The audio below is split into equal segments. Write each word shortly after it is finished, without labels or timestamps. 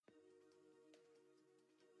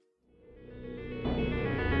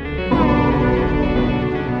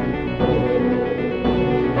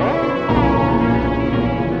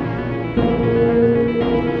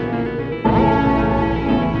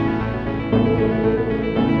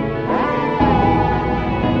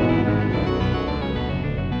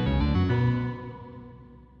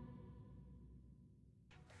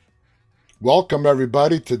Welcome,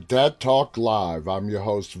 everybody, to Dead Talk Live. I'm your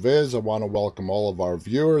host, Viz. I want to welcome all of our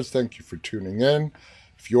viewers. Thank you for tuning in.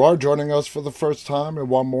 If you are joining us for the first time and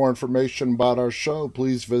want more information about our show,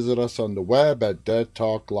 please visit us on the web at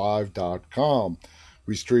deadtalklive.com.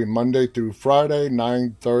 We stream Monday through Friday,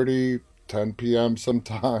 9:30, 10 p.m.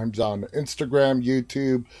 sometimes on Instagram,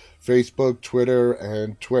 YouTube, Facebook, Twitter,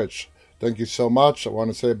 and Twitch. Thank you so much. I want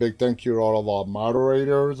to say a big thank you to all of our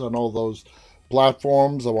moderators on all those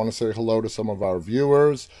platforms. I want to say hello to some of our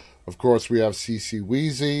viewers. Of course, we have CC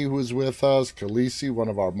Weezy, who's with us, Khaleesi, one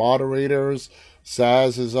of our moderators.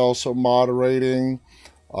 Saz is also moderating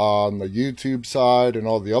on the YouTube side and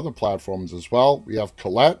all the other platforms as well. We have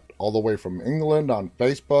Colette, all the way from England, on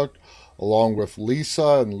Facebook, along with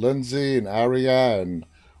Lisa and Lindsay and Aria, and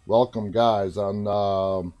welcome, guys,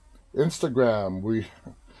 on Instagram.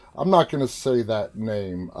 I'm not going to say that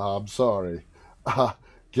name. I'm sorry.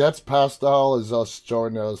 Gets Pastel is us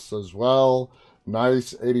joining us as well.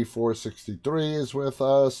 Nice 8463 is with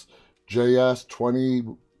us. JS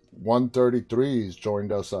 2133 has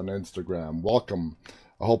joined us on Instagram. Welcome.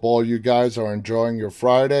 I hope all you guys are enjoying your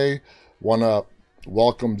Friday. Want to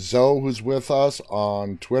welcome Zoe, who's with us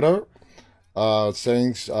on Twitter,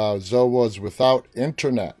 saying Zoe was without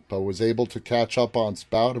internet but was able to catch up on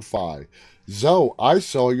Spotify. Zoe, I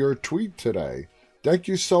saw your tweet today. Thank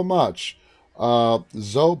you so much.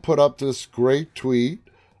 Zoe put up this great tweet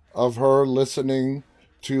of her listening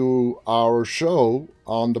to our show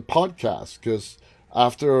on the podcast, because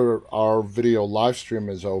after our video live stream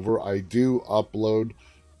is over, I do upload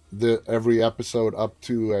every episode up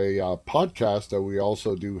to a podcast that we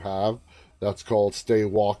also do have that's called Stay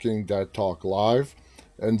Walking Dead Talk Live.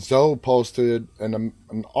 And Zoe posted an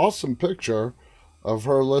awesome picture of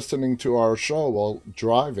her listening to our show while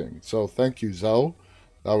driving. So thank you, Zoe.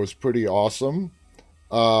 That was pretty awesome.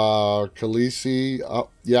 Khaleesi,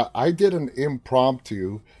 yeah, I did an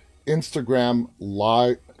impromptu Instagram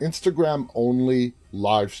only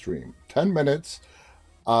live stream. 10 minutes.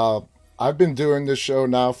 I've been doing this show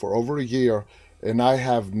now for over a year, and I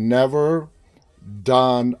have never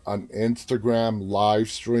done an Instagram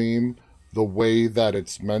live stream the way that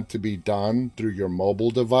it's meant to be done through your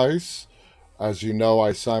mobile device. As you know,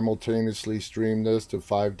 I simultaneously stream this to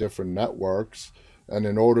 5 different networks. And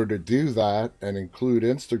in order to do that and include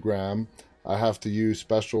Instagram, I have to use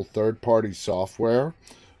special third-party software.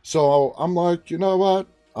 So I'm like, you know what?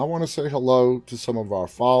 I want to say hello to some of our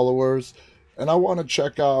followers, and I want to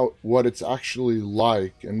check out what it's actually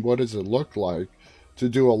like and what does it look like to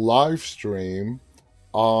do a live stream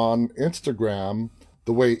on Instagram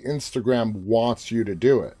the way Instagram wants you to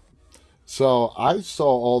do it. So I saw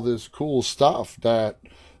all this cool stuff that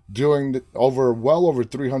doing well over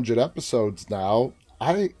 300 episodes now,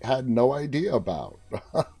 I had no idea about.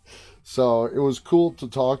 So it was cool to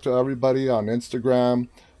talk to everybody on Instagram.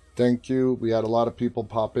 Thank you. We had a lot of people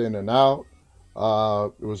pop in and out.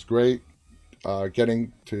 It was great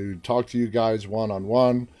getting to talk to you guys one on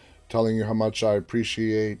one, telling you how much I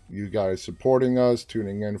appreciate you guys supporting us,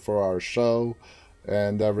 tuning in for our show,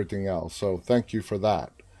 and everything else. So thank you for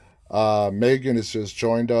that. Megan has just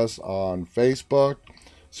joined us on Facebook.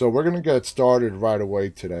 So we're going to get started right away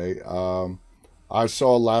today. I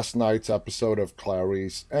saw last night's episode of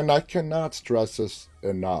Clarice, and I cannot stress this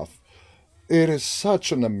enough. It is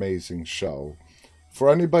such an amazing show. For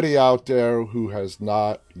anybody out there who has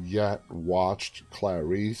not yet watched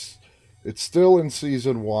Clarice, it's still in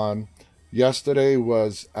season 1. Yesterday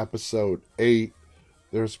was episode 8.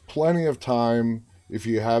 There's plenty of time if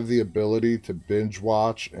you have the ability to binge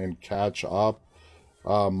watch and catch up.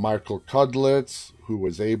 Michael Cudlitz, who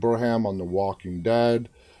was Abraham on The Walking Dead,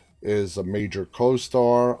 is a major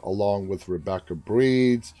co-star, along with Rebecca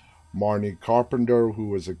Breeds, Marnie Carpenter, who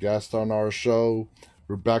was a guest on our show.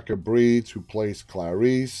 Rebecca Breeds, who plays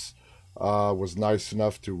Clarice, was nice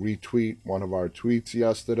enough to retweet one of our tweets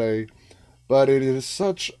yesterday. But it is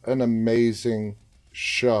such an amazing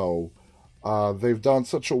show. They've done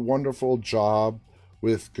such a wonderful job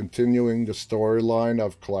with continuing the storyline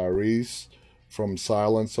of Clarice from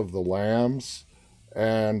Silence of the Lambs.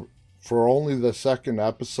 And for only the second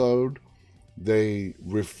episode, they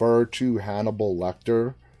refer to Hannibal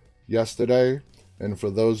Lecter yesterday. And for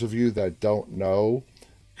those of you that don't know,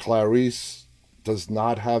 Clarice does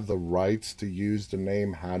not have the rights to use the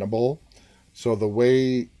name Hannibal. So the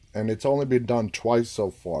way, and it's only been done twice so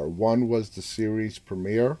far. One was the series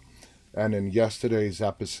premiere, and in yesterday's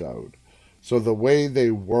episode. So the way they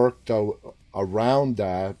worked around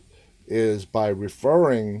that is by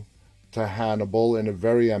referring to Hannibal in a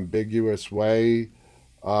very ambiguous way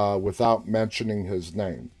without mentioning his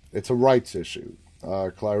name. It's a rights issue.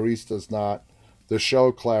 Clarice does not the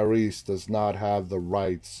show Clarice does not have the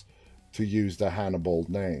rights to use the Hannibal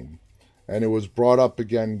name. And it was brought up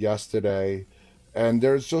again yesterday. And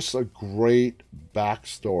there's just a great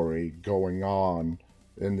backstory going on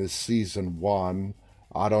in this season one.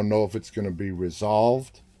 I don't know if it's going to be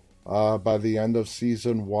resolved by the end of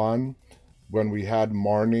season one. When we had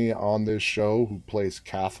Marnie on this show, who plays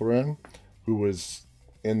Catherine, who was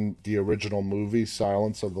in the original movie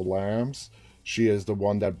Silence of the Lambs. She is the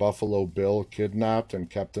one that Buffalo Bill kidnapped and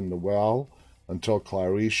kept in the well until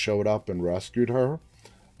Clarice showed up and rescued her.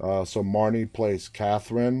 So Marnie plays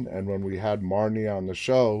Catherine, and when we had Marnie on the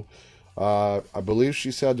show, I believe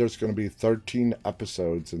she said there's going to be 13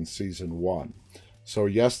 episodes in season one. So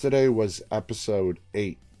yesterday was episode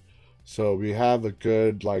 8. So we have a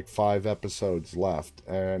good 5 episodes left,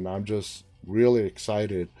 and I'm just really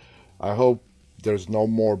excited. I hope there's no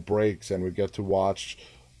more breaks and we get to watch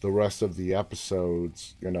the rest of the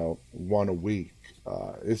episodes, one a week.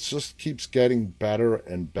 It just keeps getting better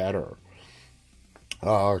and better.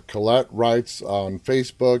 Colette writes on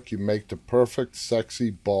Facebook, "You make the perfect sexy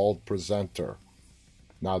bald presenter."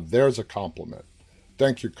 Now there's a compliment.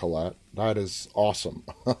 Thank you, Colette. That is awesome.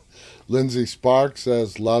 Lindsay Sparks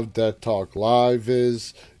says, "Love Dead Talk Live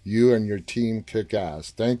is you and your team kick ass."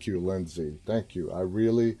 Thank you, Lindsay. Thank you. I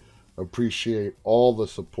really appreciate all the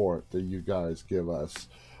support that you guys give us.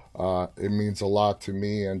 It means a lot to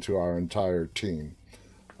me and to our entire team.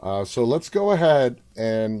 So let's go ahead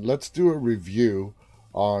and let's do a review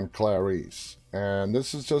on Clarice. And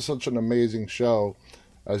this is just such an amazing show.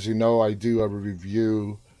 As you know, I do a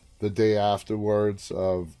review the day afterwards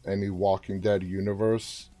of any Walking Dead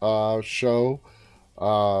universe show.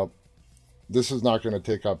 This is not going to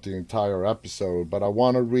take up the entire episode, but I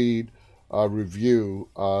want to read a review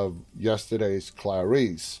of yesterday's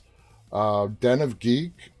Clarice. Den of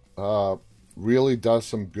Geek really does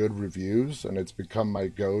some good reviews, and it's become my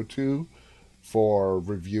go-to for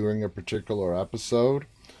reviewing a particular episode.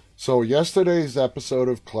 So yesterday's episode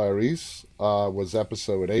of Clarice was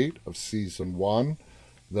episode 8 of season 1.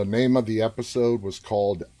 The name of the episode was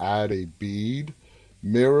called Add a Bead.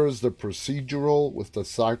 Mirrors the procedural with the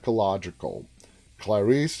psychological.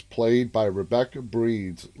 Clarice, played by Rebecca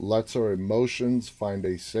Breeds, lets her emotions find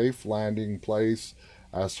a safe landing place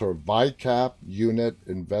as her VICAP unit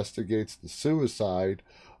investigates the suicide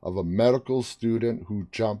of a medical student who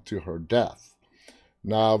jumped to her death.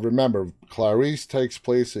 Now remember, Clarice takes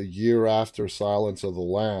place a year after Silence of the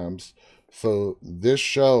Lambs, so this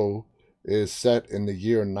show is set in the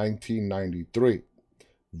year 1993.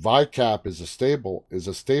 VICAP is a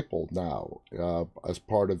staple now as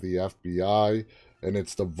part of the FBI, and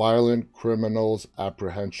it's the Violent Criminals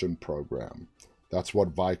Apprehension Program. That's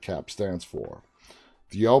what VICAP stands for.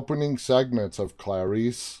 The opening segments of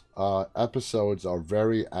Clarice episodes are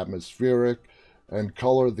very atmospheric and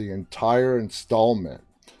color the entire installment.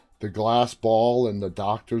 The glass ball in the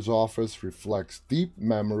doctor's office reflects deep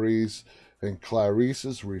memories, and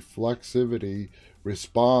Clarice's reflexivity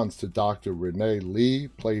responds to Dr. Renee Lee,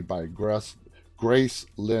 played by Grace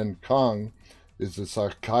Lynn Kung, is the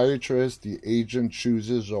psychiatrist the agent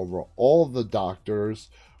chooses over all the doctors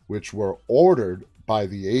which were ordered by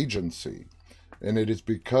the agency. And it is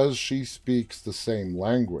because she speaks the same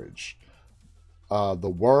language. The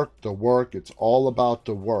work, it's all about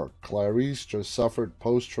the work. Clarice just suffered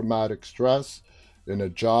post-traumatic stress in a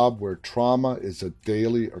job where trauma is a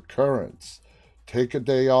daily occurrence. Take a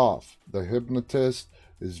day off. The hypnotist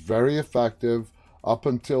is very effective. Up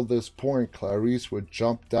until this point, Clarice would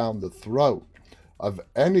jump down the throat of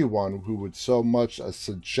anyone who would so much as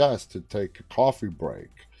suggest to take a coffee break.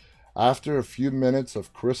 After a few minutes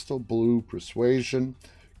of crystal blue persuasion,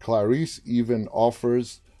 Clarice even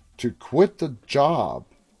offers to quit the job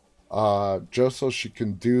just so she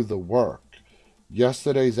can do the work.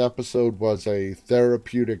 Yesterday's episode was a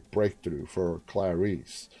therapeutic breakthrough for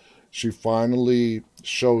Clarice. She finally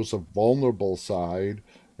shows a vulnerable side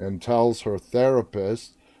and tells her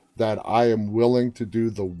therapist that I am willing to do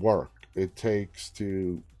the work it takes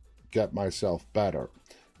to get myself better.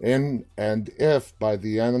 And if by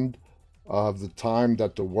the end of the time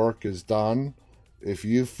that the work is done, if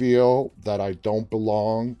you feel that I don't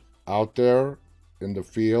belong out there in the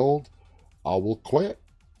field, I will quit.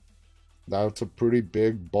 That's a pretty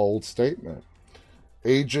big, bold statement.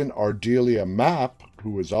 Agent Ardelia Mapp,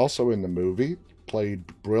 who is also in the movie,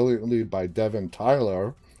 played brilliantly by Devin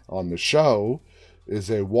Tyler on the show, is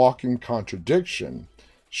a walking contradiction.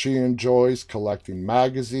 She enjoys collecting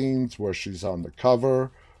magazines where she's on the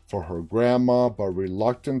cover for her grandma, but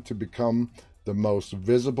reluctant to become the most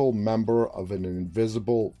visible member of an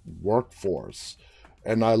invisible workforce.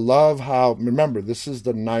 And I love how, remember, this is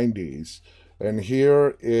the 90s, And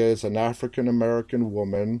here is an African American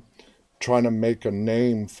woman trying to make a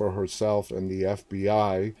name for herself in the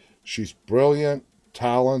FBI. She's brilliant,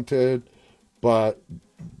 talented, but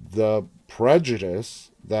the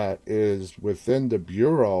prejudice that is within the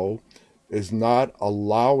Bureau is not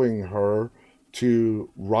allowing her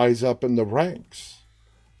to rise up in the ranks.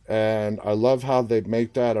 And I love how they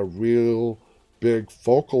make that a real big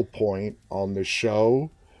focal point on the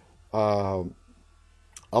show. Um,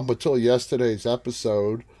 Up until yesterday's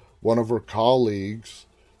episode, one of her colleagues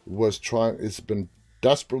has been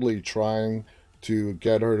desperately trying to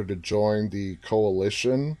get her to join the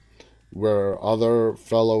coalition where other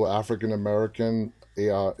fellow African American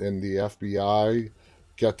in the FBI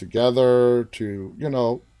get together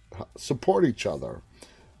to, support each other.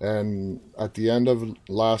 And at the end of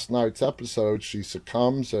last night's episode, she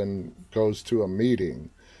succumbs and goes to a meeting.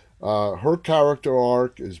 Her character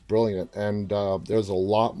arc is brilliant, and there's a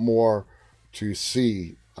lot more to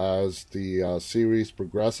see as the series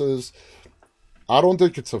progresses. I don't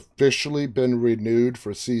think it's officially been renewed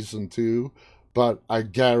for season two, but I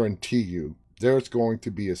guarantee you there's going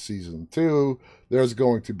to be a season two. There's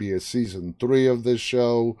going to be a season three of this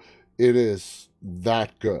show. It is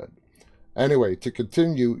that good. Anyway, to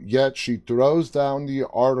continue, yet she throws down the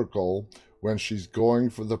article when she's going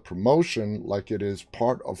for the promotion like it is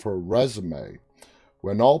part of her resume,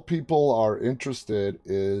 when all people are interested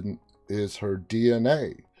in is her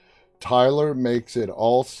DNA. Tyler makes it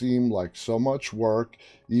all seem like so much work,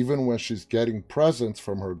 even when she's getting presents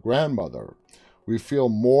from her grandmother. We feel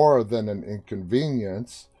more than an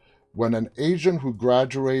inconvenience when an agent who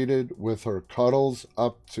graduated with her cuddles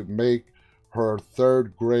up to make her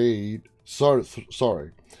third grade.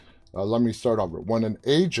 Sorry. Let me start over. When an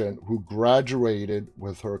agent who graduated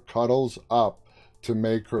with her cuddles up to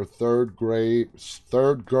make her third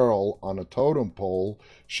girl on a totem pole,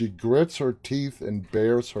 she grits her teeth and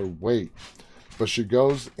bears her weight. But she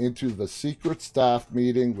goes into the secret staff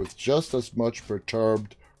meeting with just as much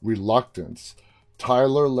perturbed reluctance.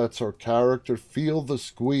 Tyler lets her character feel the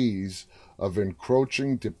squeeze of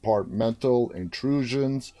encroaching departmental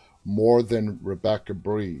intrusions more than Rebecca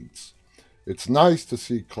breeds. It's nice to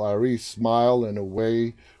see Clarice smile in a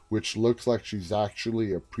way which looks like she's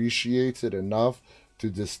actually appreciates it enough to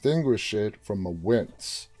distinguish it from a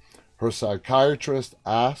wince. Her psychiatrist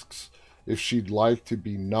asks if she'd like to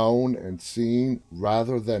be known and seen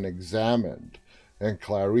rather than examined, and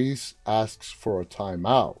Clarice asks for a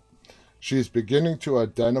timeout. She is beginning to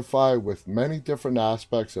identify with many different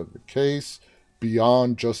aspects of the case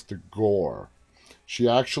beyond just the gore. She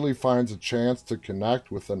actually finds a chance to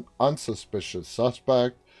connect with an unsuspicious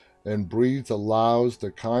suspect and breathes aloud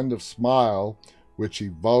the kind of smile which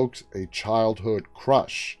evokes a childhood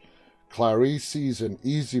crush. Clarice sees an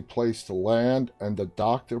easy place to land, and the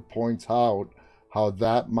doctor points out how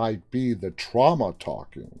that might be the trauma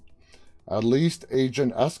talking. At least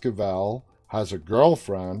Agent Esquivel has a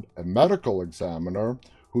girlfriend, a medical examiner,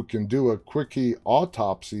 who can do a quickie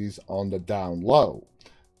autopsies on the down low.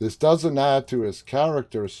 This doesn't add to his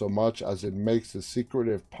character so much as it makes the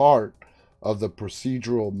secretive part of the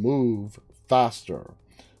procedural move faster.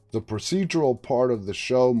 The procedural part of the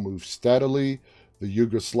show moves steadily. The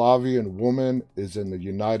Yugoslavian woman is in the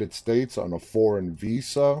United States on a foreign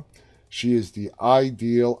visa. She is the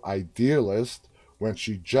idealist. When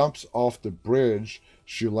she jumps off the bridge,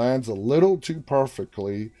 she lands a little too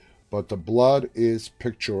perfectly, but the blood is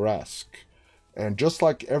picturesque. And just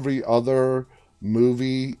like every other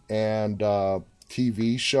movie and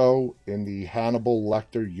TV show in the Hannibal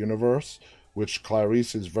Lecter universe, which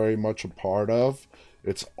Clarice is very much a part of,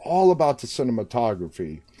 it's all about the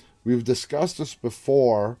cinematography. We've discussed this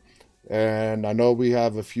before, and I know we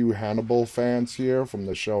have a few Hannibal fans here from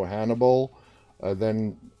the show Hannibal.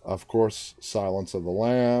 Then, of course, Silence of the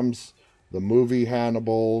Lambs, the movie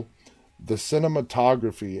Hannibal, the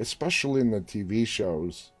cinematography, especially in the TV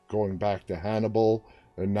shows, going back to Hannibal,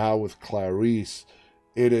 and now with Clarice,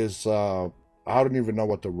 it is, I don't even know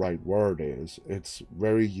what the right word is. It's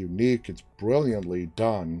very unique. It's brilliantly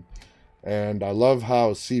done. And I love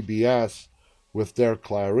how CBS, with their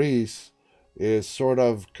Clarice, is sort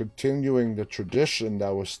of continuing the tradition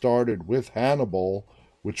that was started with Hannibal,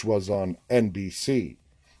 which was on NBC.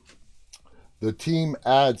 The team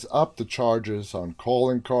adds up the charges on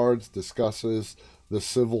calling cards, discusses the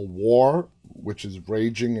civil war, which is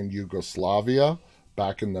raging in Yugoslavia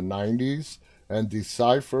back in the 90s, and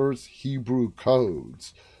deciphers Hebrew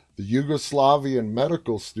codes. The Yugoslavian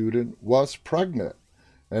medical student was pregnant,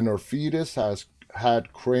 and her fetus has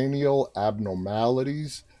had cranial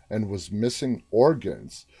abnormalities and was missing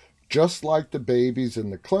organs. Just like the babies in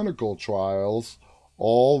the clinical trials,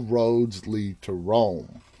 all roads lead to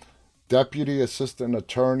Rome. Deputy Assistant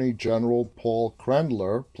Attorney General Paul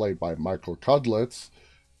Krendler, played by Michael Cudlitz,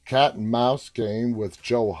 cat and mouse game with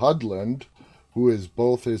Joe Hudland, who is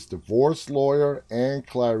both his divorce lawyer and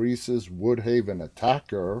Clarice's Woodhaven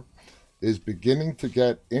attacker, is beginning to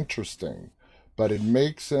get interesting, but it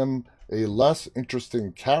makes him a less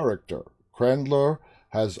interesting character. Krendler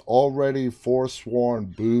has already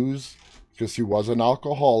forsworn booze because he was an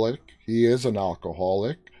alcoholic. He is an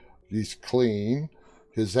alcoholic. He's clean.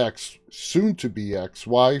 His soon-to-be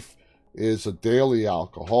ex-wife is a daily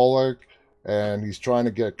alcoholic, and he's trying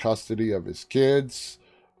to get custody of his kids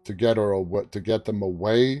to get them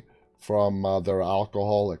away from their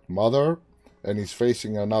alcoholic mother, and he's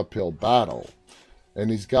facing an uphill battle. And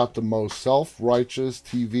he's got the most self-righteous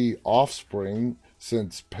TV offspring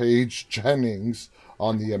since Paige Jennings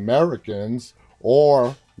on The Americans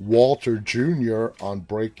or Walter Jr. on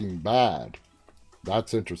Breaking Bad.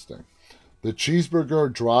 That's interesting. The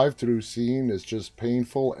cheeseburger drive-thru scene is just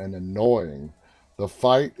painful and annoying. The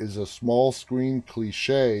fight is a small screen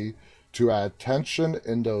cliche to add tension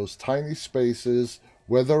in those tiny spaces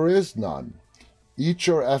where there is none. Eat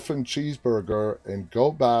your effing cheeseburger and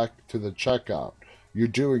go back to the checkout. You're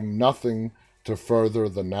doing nothing to further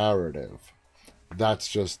the narrative. That's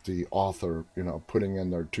just the author, putting in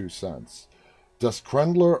their 2 cents. Does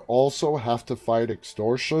Krendler also have to fight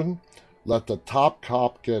extortion? Let the top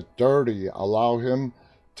cop get dirty. Allow him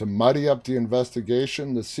to muddy up the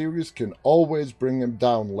investigation. The series can always bring him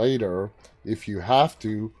down later if you have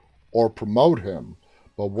to, or promote him.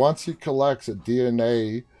 But once he collects a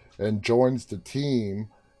DNA and joins the team,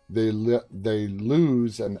 they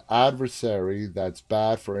lose an adversary that's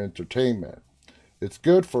bad for entertainment. It's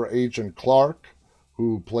good for Agent Clark,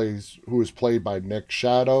 who is played by Nick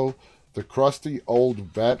Shadow, the crusty old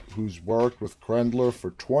vet who's worked with Krendler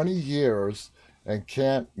for 20 years and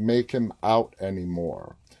can't make him out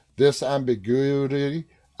anymore. This ambiguity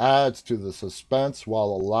adds to the suspense while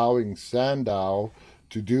allowing Sandow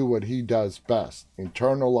to do what he does best,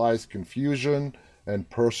 internalize confusion and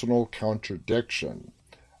personal contradiction.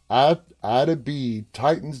 Ada B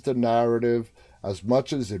tightens the narrative as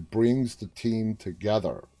much as it brings the team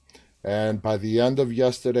together. And by the end of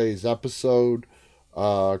yesterday's episode,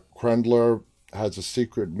 Krendler has a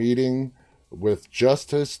secret meeting with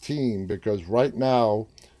just his team, because right now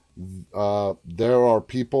there are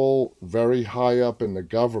people very high up in the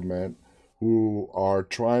government who are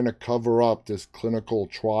trying to cover up this clinical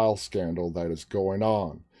trial scandal that is going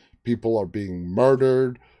on. People are being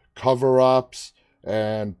murdered, cover-ups,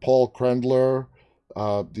 and Paul Krendler,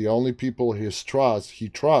 the only people he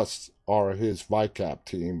trusts are his VICAP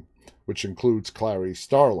team, which includes Clarice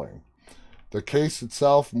Starling. The case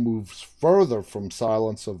itself moves further from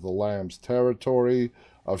Silence of the Lambs territory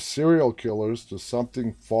of serial killers to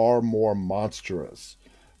something far more monstrous.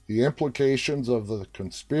 The implications of the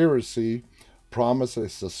conspiracy promise a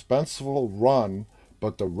suspenseful run,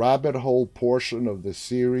 but the rabbit hole portion of the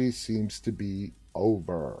series seems to be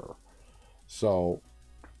over. So,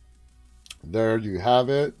 there you have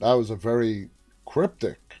it. That was a very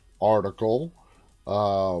cryptic article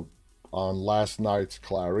on last night's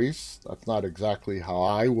Clarice. That's not exactly how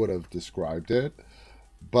I would have described it,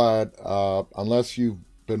 but unless you've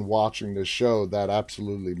been watching this show, that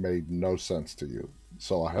absolutely made no sense to you.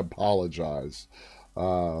 So I apologize.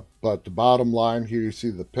 But the bottom line here, you see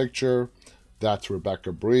the picture. That's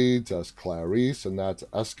Rebecca Breeds as Clarice, and that's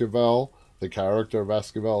Esquivel, the character of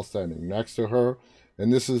Esquivel, standing next to her.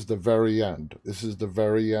 And this is the very end. This is the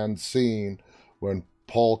very end scene when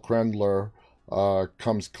Paul Krendler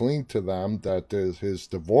comes clean to them that his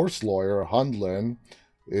divorce lawyer, Hundlin,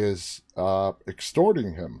 is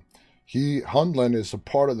extorting him. Hundlin is a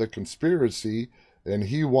part of the conspiracy, and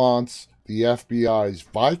he wants the FBI's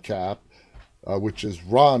VICAP, which is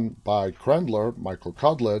run by Krendler, Michael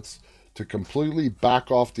Cudlitz, to completely back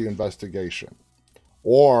off the investigation.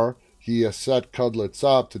 Or he has set Cudlitz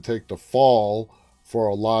up to take the fall for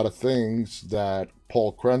a lot of things that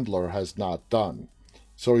Paul Krendler has not done.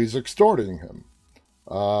 So he's extorting him.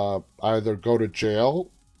 Either go to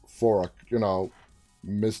jail for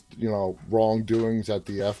wrongdoings at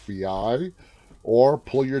the FBI, or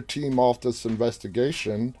pull your team off this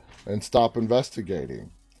investigation and stop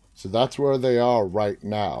investigating. So that's where they are right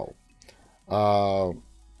now.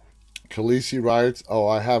 Khaleesi writes,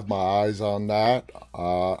 I have my eyes on that.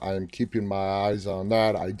 I am keeping my eyes on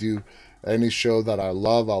that. I do any show that I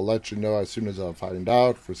love. I'll let you know as soon as I find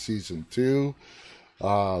out for season 2.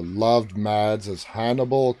 Loved Mads as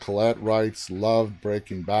Hannibal. Colette writes, loved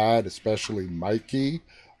Breaking Bad, especially Mikey.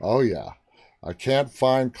 Oh yeah. I can't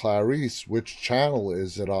find Clarice. Which channel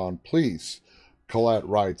is it on, please? Colette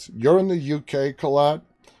writes, you're in the UK, Colette?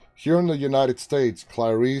 Here in the United States,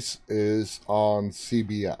 Clarice is on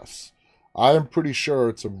CBS. I am pretty sure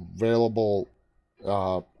it's available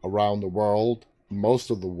around the world,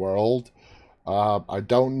 most of the world. I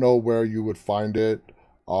don't know where you would find it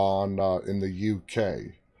on in the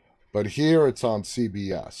UK, but here it's on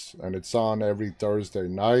CBS, and it's on every Thursday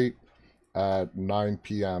night at 9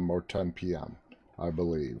 p.m. or 10 p.m., I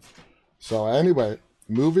believe. So anyway,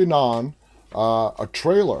 moving on, a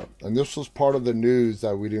trailer, and this was part of the news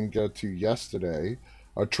that we didn't get to yesterday.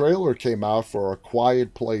 A trailer came out for A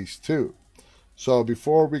Quiet Place 2. So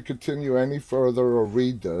before we continue any further or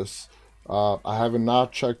read this, I have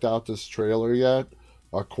not checked out this trailer yet.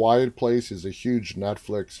 A Quiet Place is a huge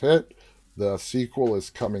Netflix hit. The sequel is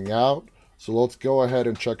coming out. So let's go ahead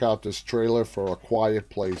and check out this trailer for A Quiet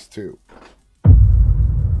Place 2.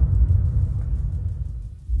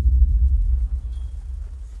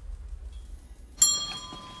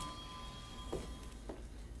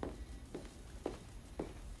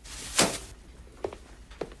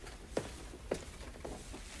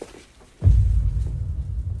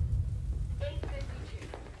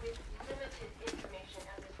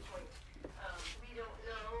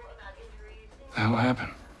 What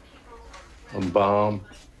happened? A bomb,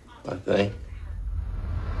 I think.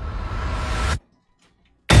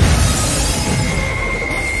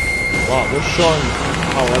 Wow, they're showing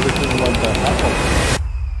how everything went to hell.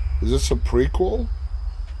 Is this a prequel?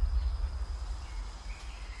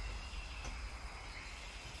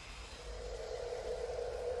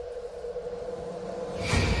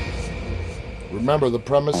 Remember the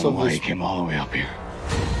premise of Why this. he came all the way up here.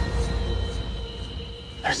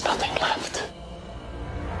 There's nothing left.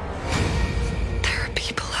 There are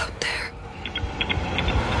people out there.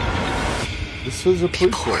 This is a People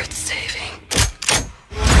prequel. worth saving.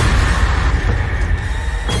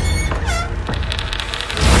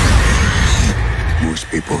 Most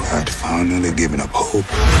people had finally given up hope.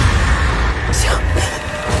 Young men.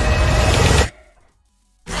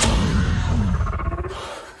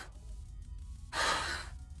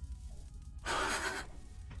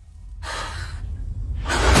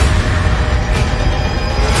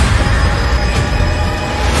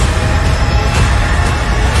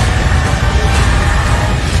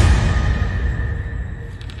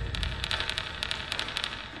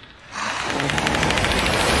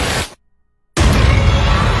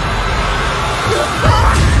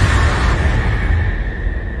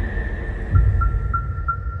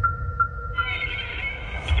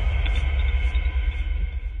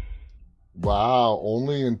 Wow,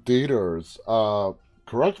 only in theaters.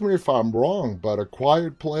 Correct me if I'm wrong, but A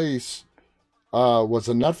Quiet Place was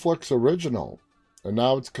a Netflix original, and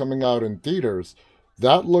now it's coming out in theaters.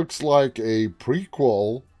 That looks like a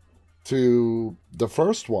prequel to the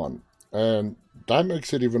first one, and that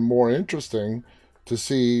makes it even more interesting to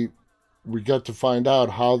see. We get to find out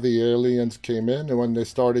how the aliens came in and when they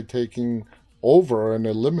started taking over and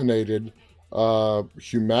eliminated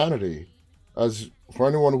humanity. As for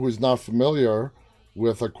anyone who's not familiar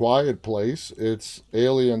with A Quiet Place, it's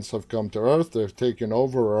aliens have come to Earth, they've taken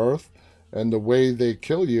over Earth, and the way they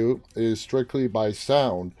kill you is strictly by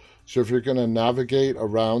sound. So if you're going to navigate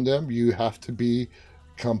around them, you have to be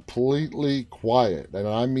completely quiet, and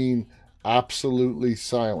I mean absolutely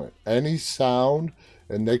silent. Any sound,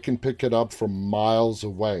 and they can pick it up from miles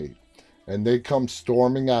away. And they come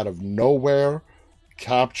storming out of nowhere,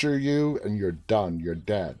 capture you, and you're done. You're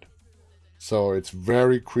dead. So it's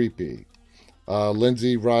very creepy.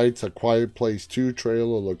 Lindsay writes, A Quiet Place 2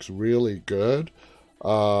 trailer looks really good.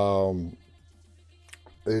 It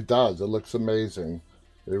does. It looks amazing.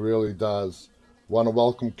 It really does. Want to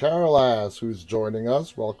welcome Carol Ass, who's joining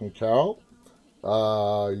us. Welcome, Carol.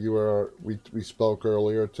 We spoke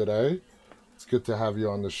earlier today. It's good to have you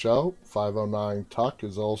on the show. 509 Tuck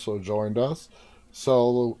has also joined us.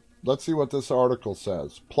 So let's see what this article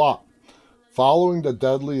says. Plot. Following the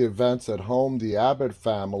deadly events at home, the Abbott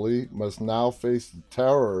family must now face the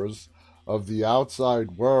terrors of the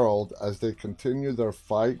outside world as they continue their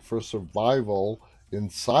fight for survival in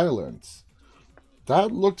silence.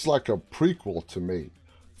 That looks like a prequel to me.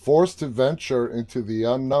 Forced to venture into the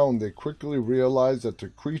unknown, they quickly realize that the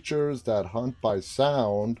creatures that hunt by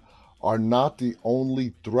sound are not the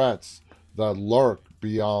only threats that lurk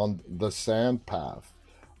beyond the sand path.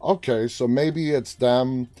 Okay, so maybe it's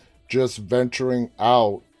them just venturing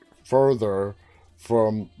out further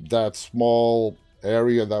from that small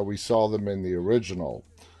area that we saw them in the original.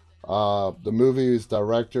 The movie is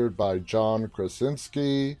directed by John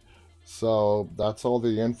Krasinski, so that's all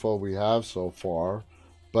the info we have so far.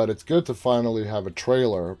 But it's good to finally have a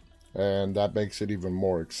trailer, and that makes it even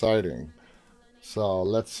more exciting. So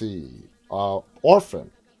let's see.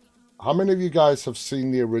 Orphan. How many of you guys have seen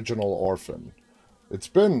the original Orphan? It's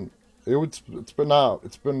been it's been out.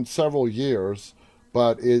 It's been several years,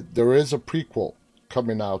 but there is a prequel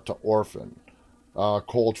coming out to Orphan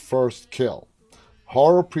called First Kill.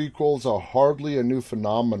 Horror prequels are hardly a new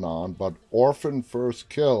phenomenon, but Orphan First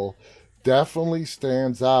Kill definitely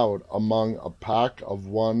stands out among a pack of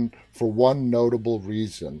one for one notable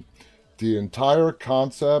reason. The entire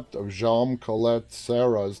concept of Jean Colette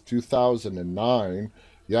Serra's 2009,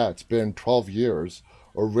 yeah, it's been 12 years,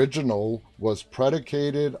 original was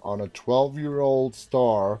predicated on a 12-year-old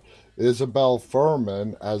star, Isabel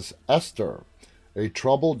Furman, as Esther, a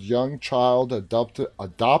troubled young child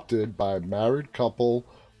adopted by a married couple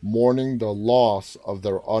mourning the loss of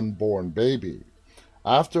their unborn baby.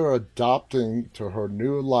 After adapting to her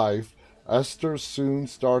new life, Esther soon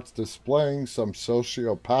starts displaying some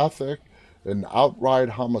sociopathic and outright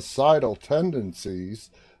homicidal tendencies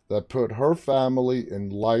that put her family in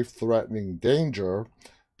life threatening danger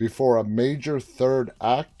before a major third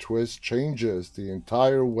act twist changes the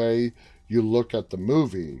entire way you look at the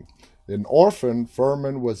movie. In Orphan,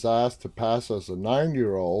 Furman was asked to pass as a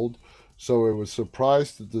 9-year-old, so it was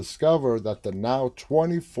surprised to discover that the now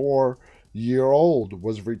 24-year-old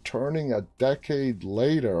was returning a decade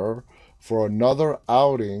later for another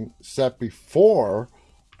outing set before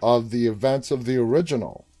of the events of the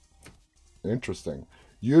original. Interesting.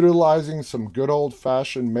 Utilizing some good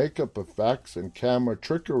old-fashioned makeup effects and camera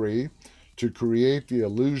trickery to create the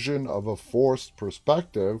illusion of a forced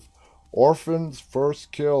perspective, Orphan's first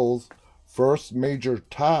major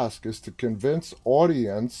task is to convince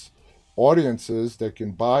audiences that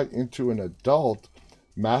can buy into an adult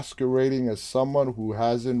masquerading as someone who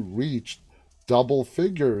hasn't reached double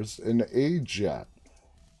figures in age yet.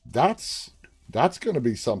 That's going to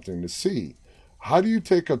be something to see. How do you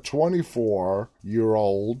take a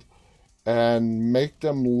 24-year-old and make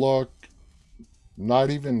them look not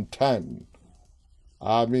even 10?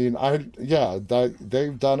 I mean,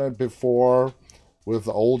 they've done it before with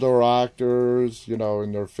older actors, in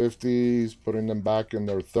their 50s, putting them back in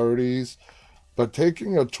their 30s. But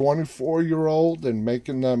taking a 24-year-old and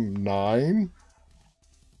making them 9?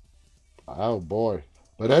 Oh boy.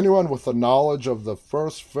 But anyone with a knowledge of the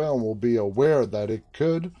first film will be aware that it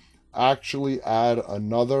could actually add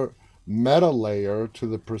another meta layer to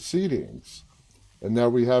the proceedings. And there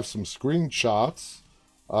we have some screenshots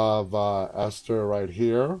of Esther right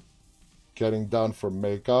here getting done for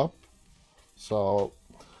makeup. So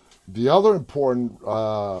the other important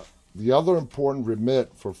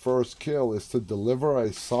remit for First Kill is to deliver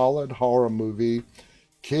a solid horror movie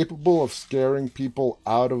capable of scaring people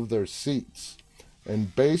out of their seats.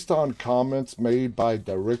 And based on comments made by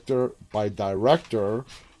director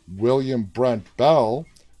William Brent Bell,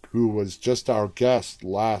 who was just our guest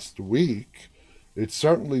last week, it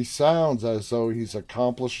certainly sounds as though he's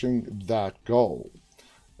accomplishing that goal.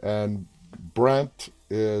 And Brent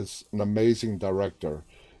is an amazing director.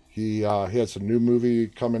 He has a new movie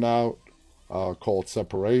coming out called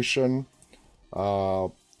Separation.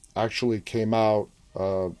 Actually came out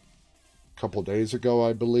a couple days ago,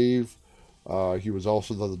 I believe. He was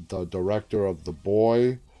also the director of The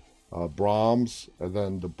Boy, Brahms, and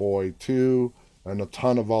then The Boy 2, and a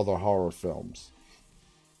ton of other horror films.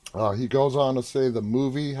 He goes on to say the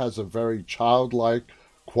movie has a very childlike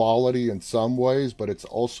quality in some ways, but it's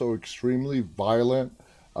also extremely violent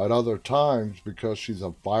at other times because she's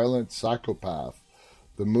a violent psychopath.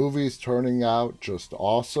 The movie's turning out just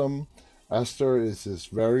awesome. Esther is this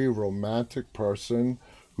very romantic person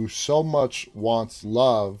who so much wants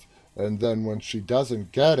love, and then when she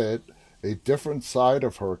doesn't get it, a different side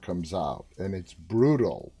of her comes out, and it's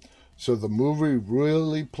brutal. So the movie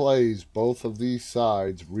really plays both of these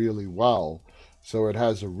sides really well. So it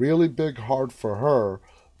has a really big heart for her,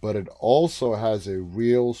 but it also has a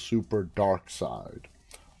real super dark side.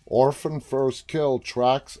 Orphan First Kill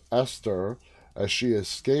tracks Esther as she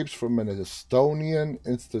escapes from an Estonian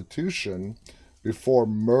institution before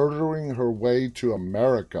murdering her way to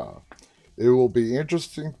America. It will be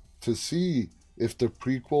interesting to see if the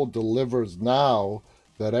prequel delivers now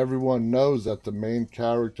that everyone knows that the main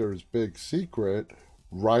character's big secret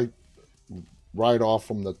right off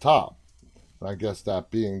from the top. And I guess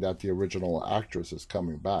that being that the original actress is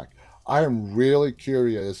coming back. I am really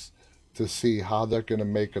curious to see how they're going to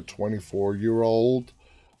make a 24-year-old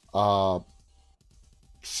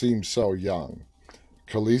seem so young.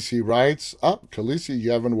 Khaleesi writes, Khaleesi,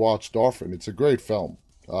 you haven't watched Orphan. It's a great film.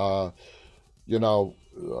 Along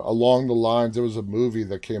the lines, there was a movie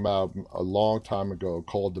that came out a long time ago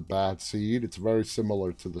called The Bad Seed. It's very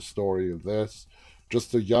similar to the story of this.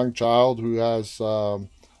 just a young child who has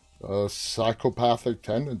psychopathic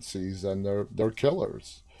tendencies, and they're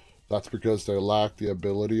killers. That's because they lack the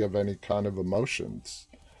ability of any kind of emotions.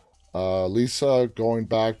 Lisa, going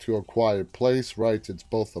back to A Quiet Place, writes it's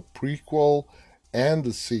both a prequel and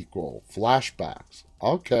a sequel. Flashbacks.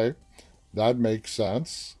 Okay, that makes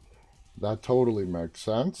sense. That totally makes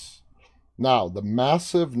sense. Now, the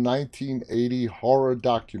massive 1980 horror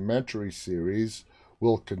documentary series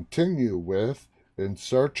will continue with In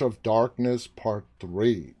Search of Darkness Part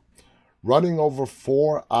 3. Running over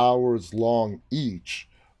 4 hours long each,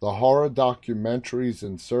 the horror documentaries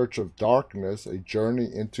In Search of Darkness, A Journey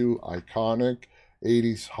into Iconic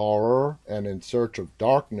 80s Horror, and In Search of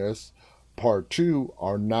Darkness Part 2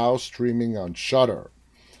 are now streaming on Shudder.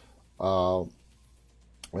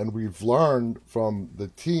 And we've learned from the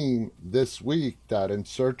team this week that In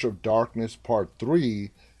Search of Darkness Part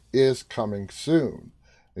 3 is coming soon.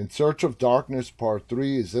 In Search of Darkness Part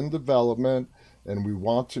 3 is in development, and we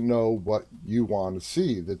want to know what you want to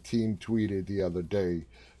see, the team tweeted the other day.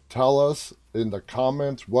 Tell us in the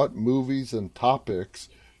comments what movies and topics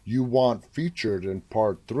you want featured in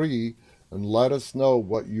Part 3, and let us know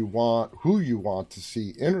what you want, who you want to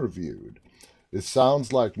see interviewed. It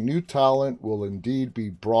sounds like new talent will indeed be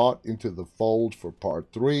brought into the fold for Part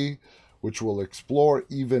 3, which will explore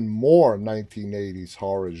even more 1980s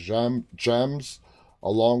horror gems,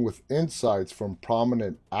 along with insights from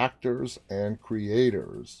prominent actors and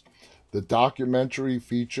creators. The documentary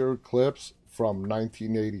featured clips from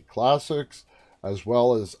 1980 classics, as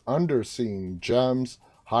well as underseen gems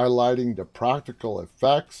highlighting the practical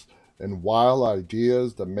effects and wild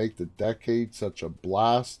ideas that make the decade such a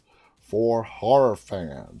blast for horror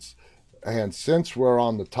fans. And since we're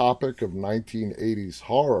on the topic of 1980s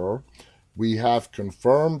horror, we have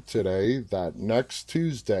confirmed today that next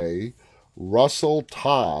Tuesday, Russell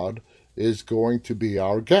Todd is going to be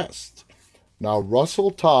our guest. Now,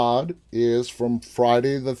 Russell Todd is from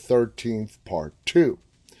Friday the 13th, Part 2.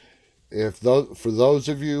 For those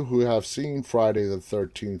of you who have seen Friday the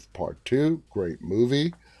 13th, Part 2, great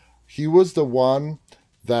movie, he was the one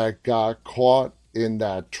that got caught in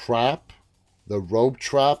that trap, the rope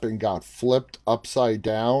trap, and got flipped upside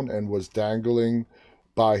down and was dangling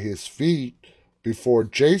by his feet before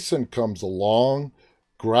Jason comes along,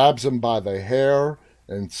 grabs him by the hair,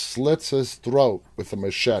 and slits his throat with a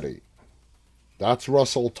machete. That's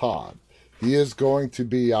Russell Todd. He is going to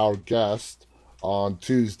be our guest on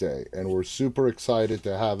Tuesday, and we're super excited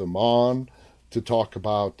to have him on to talk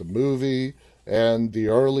about the movie and the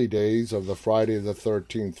early days of the Friday the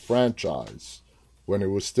 13th franchise, when it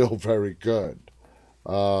was still very good.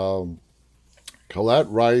 Colette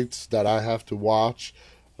writes that I have to watch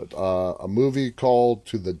a movie called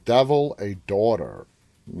To the Devil, a Daughter.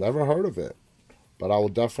 Never heard of it, but I will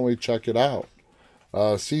definitely check it out.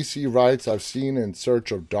 CC writes, I've seen In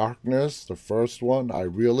Search of Darkness, the first one. I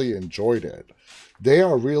really enjoyed it. They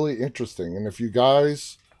are really interesting. And if you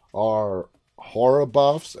guys are horror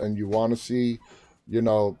buffs and you want to see,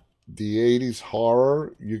 the 80s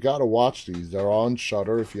horror, you got to watch these. They're on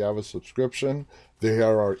Shudder if you have a subscription. They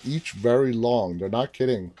are each very long. They're not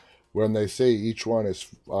kidding when they say each one is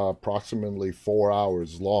approximately 4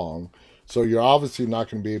 hours long. So you're obviously not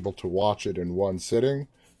going to be able to watch it in one sitting.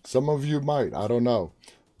 Some of you might, I don't know.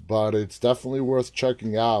 But it's definitely worth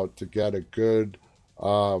checking out to get a good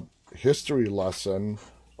history lesson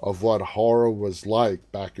of what horror was like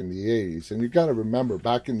back in the 80s. And you got to remember,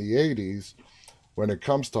 back in the 80s, when it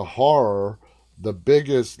comes to horror, the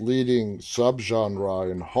biggest leading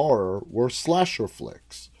subgenre in horror were slasher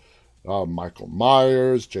flicks. Michael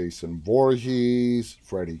Myers, Jason Voorhees,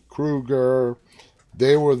 Freddy Krueger.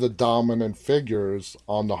 They were the dominant figures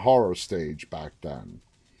on the horror stage back then.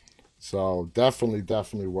 So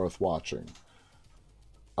definitely worth watching.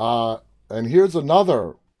 And here's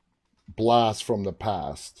another blast from the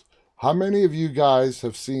past. How many of you guys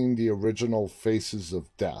have seen the original Faces of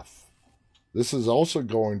Death? This is also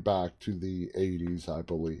going back to the 80s, I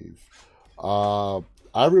believe.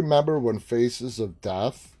 I remember when Faces of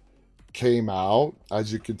Death came out.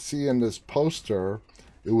 As you can see in this poster,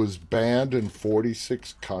 it was banned in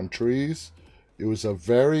 46 countries. It was a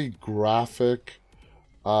very graphic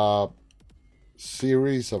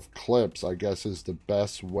series of clips, I guess is the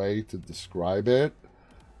best way to describe it.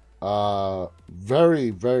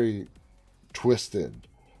 Very twisted.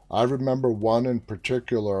 I remember one in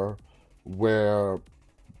particular where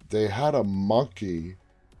they had a monkey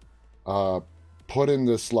put in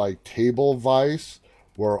this like table vise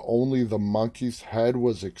where only the monkey's head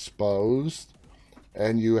was exposed,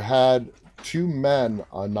 and you had two men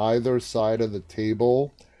on either side of the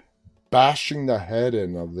table bashing the head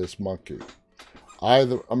in of this monkey.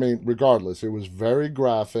 Regardless, it was very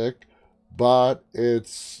graphic, but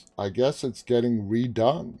I guess it's getting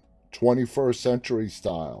redone, 21st century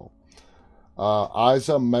style.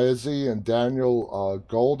 Isa Mezzi and Daniel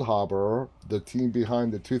Goldhaber, the team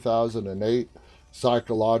behind the 2008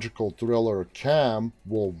 psychological thriller Cam,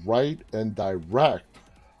 will write and direct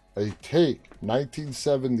a take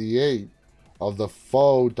 1978 of the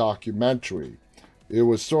Faux documentary. It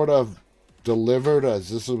was sort of delivered as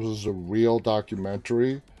this was a real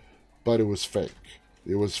documentary, but it was fake.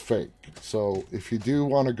 It was fake. So if you do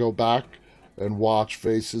want to go back and watch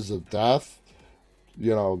Faces of Death,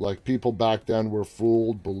 like people back then were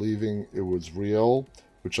fooled believing it was real,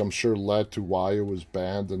 which I'm sure led to why it was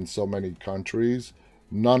banned in so many countries.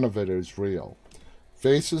 None of it is real.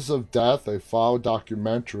 Faces of Death, a foul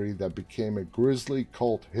documentary that became a grisly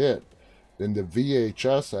cult hit in the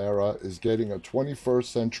VHS era, is getting a 21st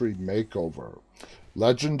century makeover.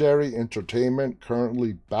 Legendary Entertainment,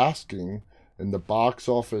 currently basking in the box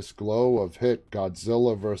office glow of hit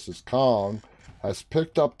Godzilla vs. Kong, has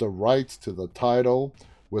picked up the rights to the title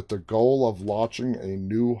with the goal of launching a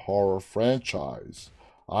new horror franchise.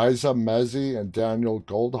 Isa Mezzi and Daniel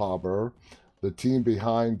Goldhaber, the team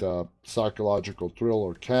behind the psychological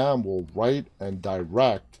thriller Cam, will write and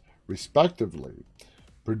direct, respectively.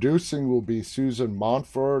 Producing will be Susan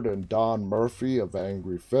Montford and Don Murphy of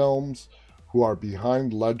Angry Films, who are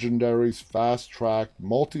behind Legendary's fast-tracked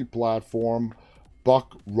multi-platform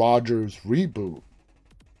Buck Rogers reboot.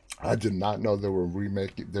 I did not know they were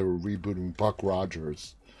rebooting Buck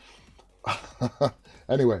Rogers.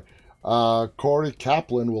 Anyway, Corey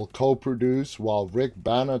Kaplan will co-produce, while Rick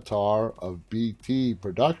Banatar of BT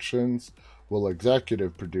Productions will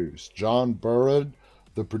executive produce. John Burrard,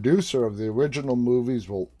 the producer of the original movies,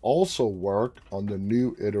 will also work on the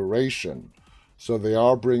new iteration. So they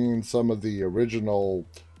are bringing some of the original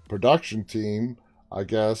production team, I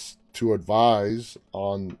guess, to advise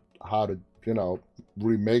on how to,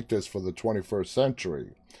 remake this for the 21st century.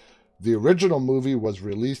 The original movie was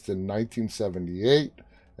released in 1978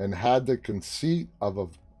 and had the conceit of a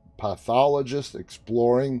pathologist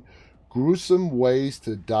exploring gruesome ways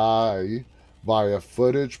to die via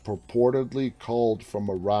footage purportedly culled from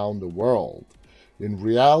around the world. In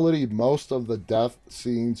reality, most of the death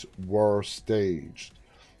scenes were staged.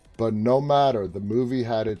 But no matter, the movie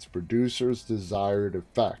had its producer's desired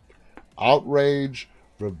effect: outrage,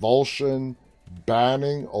 revulsion,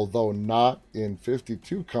 banning, although not in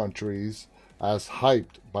 52 countries as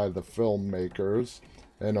hyped by the filmmakers,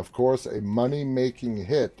 and of course a money-making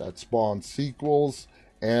hit that spawned sequels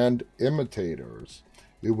and imitators.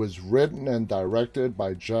 It was written and directed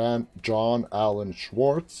by John Allen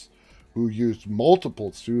Schwartz, who used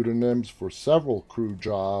multiple pseudonyms for several crew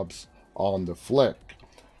jobs on the flick.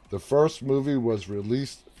 The first movie was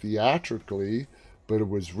released theatrically, but it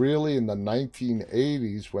was really in the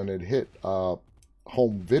 1980s when it hit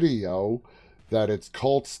home video that its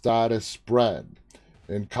cult status spread.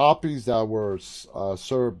 In copies that were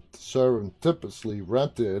surreptitiously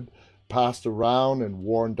rented, passed around, and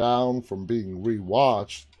worn down from being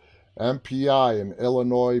rewatched, MPI, an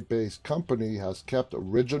Illinois-based company, has kept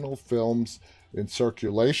original films in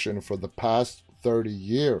circulation for the past 30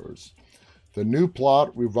 years. The new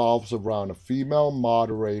plot revolves around a female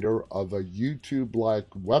moderator of a YouTube-like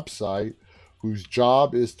website whose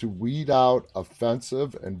job is to weed out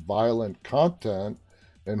offensive and violent content,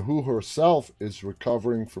 and who herself is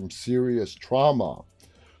recovering from serious trauma,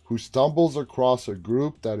 who stumbles across a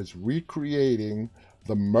group that is recreating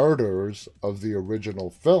the murders of the original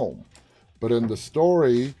film. But in the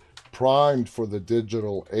story, primed for the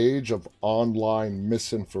digital age of online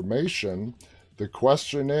misinformation, the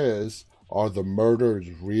question is, are the murders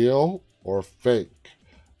real or fake?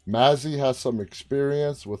 Mazzy has some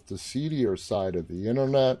experience with the seedier side of the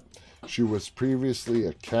internet. She was previously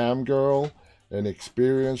a cam girl, an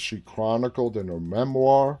experience she chronicled in her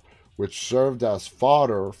memoir, which served as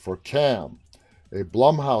fodder for Cam, a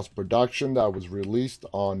Blumhouse production that was released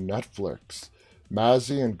on Netflix.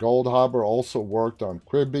 Mazzy and Goldhaber also worked on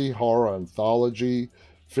Quibi horror anthology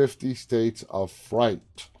 50 States of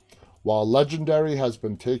Fright. While Legendary has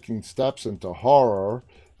been taking steps into horror,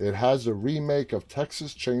 it has a remake of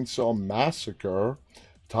Texas Chainsaw Massacre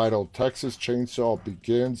titled Texas Chainsaw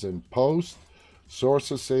Begins in Post.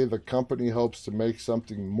 Sources say the company hopes to make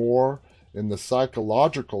something more in the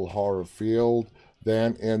psychological horror field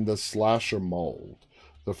than in the slasher mold.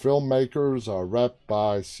 The filmmakers are rep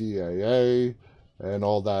by CAA and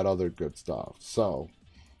all that other good stuff. So,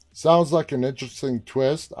 sounds like an interesting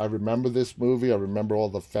twist. I remember this movie. I remember all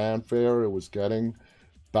the fanfare it was getting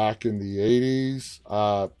back in the 80s.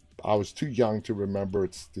 I was too young to remember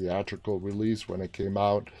its theatrical release when it came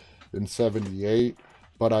out in '78,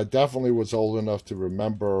 but I definitely was old enough to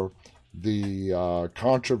remember the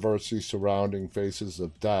controversy surrounding Faces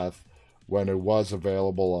of Death when it was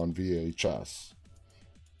available on VHS.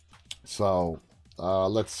 So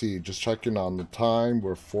let's see, just checking on the time.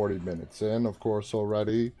 We're 40 minutes in, of course,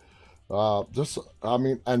 already.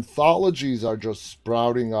 Anthologies are just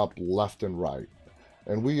sprouting up left and right.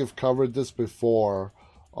 And we have covered this before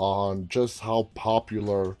on just how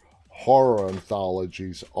popular horror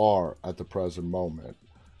anthologies are at the present moment.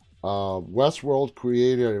 Westworld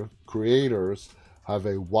creators have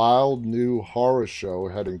a wild new horror show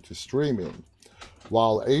heading to streaming.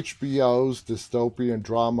 While HBO's dystopian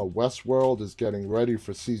drama Westworld is getting ready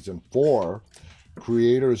for season 4,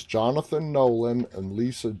 creators Jonathan Nolan and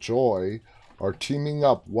Lisa Joy are teaming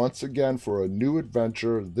up once again for a new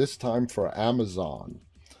adventure, this time for Amazon.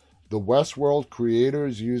 The Westworld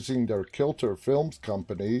creators, using their Kilter Films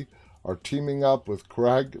company, are teaming up with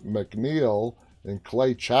Craig McNeil and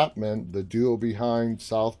Clay Chapman, the duo behind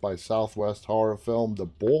South by Southwest horror film The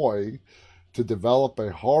Boy, to develop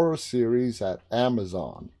a horror series at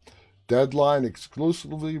Amazon. Deadline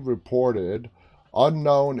exclusively reported,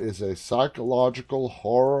 Unknown is a psychological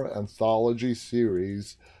horror anthology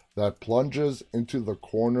series that plunges into the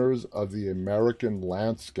corners of the American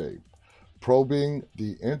landscape, probing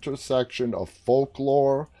the intersection of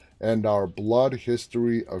folklore and our blood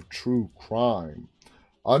history of true crime.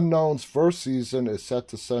 Unknown's first season is set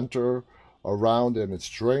to center around an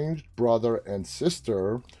estranged brother and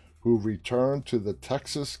sister who return to the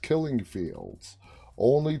Texas killing fields,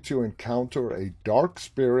 only to encounter a dark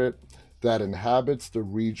spirit that inhabits the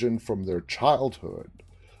region from their childhood.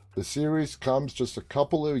 The series comes just a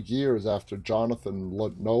couple of years after Jonathan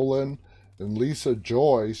Nolan and Lisa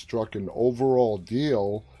Joy struck an overall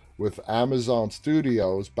deal with Amazon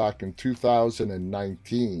Studios back in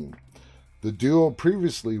 2019. The duo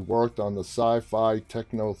previously worked on the sci-fi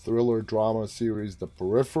techno-thriller drama series The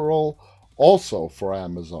Peripheral, also for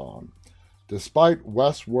Amazon. Despite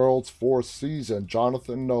Westworld's fourth season,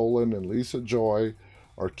 Jonathan Nolan and Lisa Joy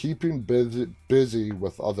are keeping busy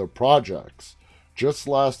with other projects. Just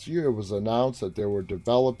last year it was announced that they were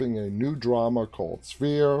developing a new drama called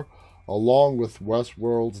Sphere, along with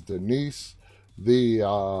Westworld's Denise,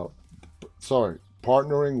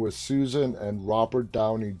 partnering with Susan and Robert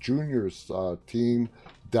Downey Jr.'s team,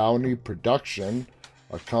 Downey Production,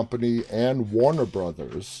 a company, and Warner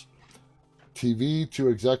Brothers TV to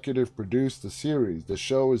executive produce the series. The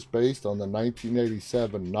show is based on the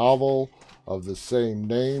 1987 novel of the same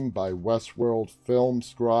name by Westworld film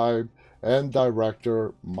scribe and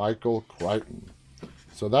director Michael Crichton.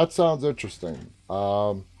 So that sounds interesting.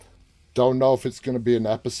 Don't know if it's going to be an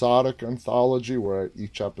episodic anthology where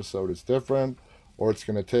each episode is different, or it's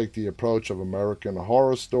going to take the approach of American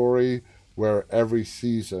Horror Story where every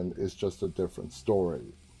season is just a different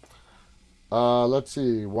story. Let's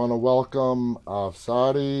see. Want to welcome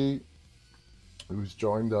Sadi, who's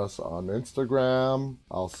joined us on Instagram.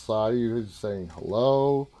 Al-Sadi is saying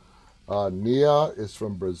hello. Nia is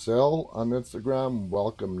from Brazil on Instagram.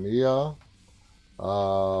 Welcome, Nia.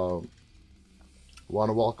 Want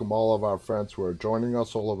to welcome all of our friends who are joining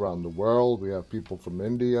us all around the world. We have people from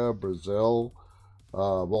India, Brazil.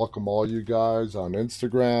 Welcome all you guys on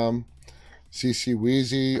Instagram. CC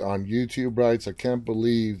Weezy on YouTube writes, I can't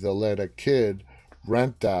believe they let a kid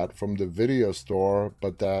rent that from the video store,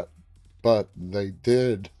 but they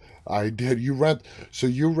did. I did. You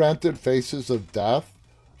rented Faces of Death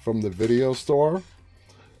from the video store?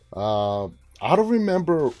 I don't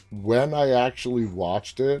remember when I actually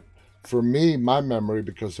watched it. For me, my memory,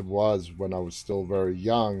 because it was when I was still very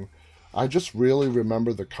young, I just really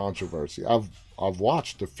remember the controversy. I've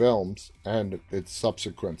watched the films and its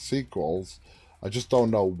subsequent sequels. I just don't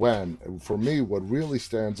know when. And for me, what really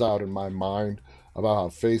stands out in my mind about how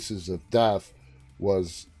Faces of Death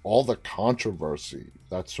was all the controversy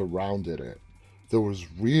that surrounded it. There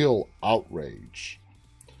was real outrage.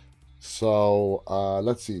 So,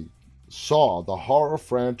 let's see. Saw, the horror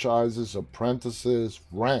franchise's apprentices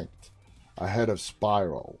ranked ahead of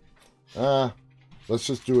Spiral. Let's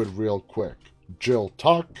just do it real quick. Jill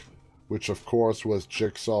Tuck, which of course was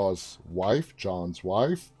Jigsaw's wife, John's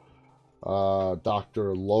wife.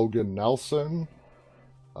 Dr. Logan Nelson.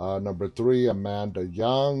 Number 3, Amanda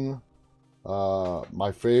Young.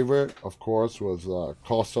 My favorite, of course, was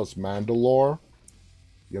Costas Mandylor.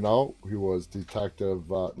 You know, he was Detective...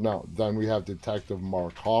 then we have Detective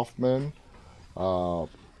Mark Hoffman. That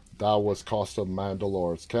was Costas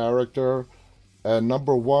Mandylor's character. And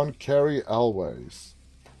number 1, Carrie Elways.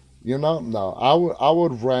 You know, no, I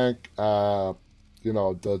would rank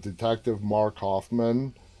the detective Mark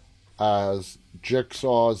Hoffman as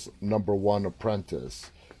Jigsaw's number one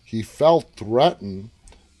apprentice. He felt threatened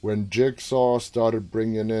when Jigsaw started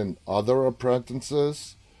bringing in other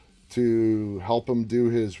apprentices to help him do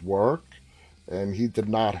his work, and he did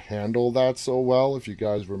not handle that so well, if you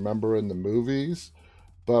guys remember in the movies.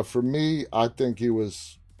 But for me, I think he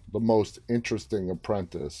was the most interesting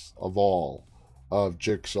apprentice of all of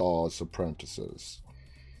Jigsaw's apprentices.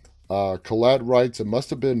 Colette writes, it must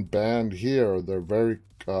have been banned here. They're very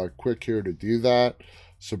quick here to do that.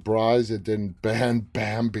 Surprised it didn't ban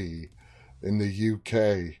Bambi in the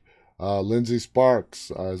UK. Lindsay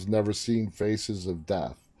Sparks has never seen Faces of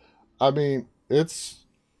Death. I mean,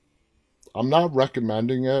 I'm not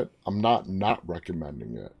recommending it. I'm not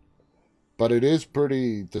recommending it. But it is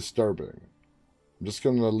pretty disturbing. I'm just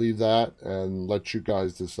going to leave that and let you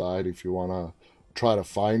guys decide if you want to try to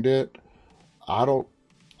find it.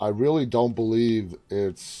 I really don't believe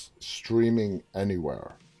it's streaming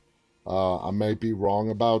anywhere. I may be wrong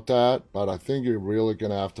about that, but I think you're really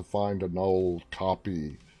going to have to find an old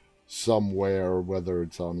copy somewhere, whether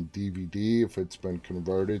it's on DVD, if it's been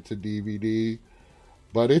converted to DVD.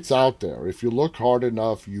 But it's out there. If you look hard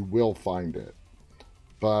enough, you will find it.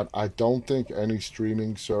 But I don't think any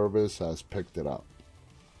streaming service has picked it up.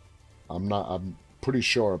 I'm pretty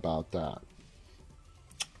sure about that.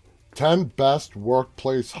 10 best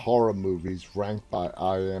workplace horror movies ranked by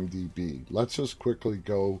IMDb. Let's just quickly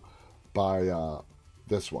go by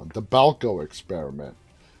this one. The Belko Experiment.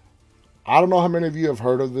 I don't know how many of you have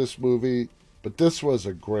heard of this movie, but this was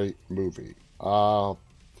a great movie. I'm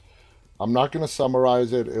not going to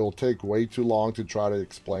summarize it. It'll take way too long to try to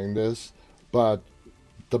explain this. But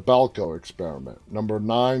The Belko Experiment. Number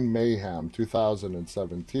 9, Mayhem,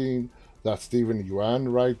 2017. That's Stephen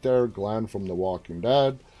Yeun right there. Glenn from The Walking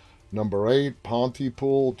Dead. Number 8,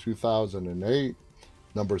 Pontypool, 2008.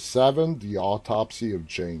 Number 7, The Autopsy of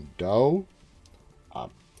Jane Doe.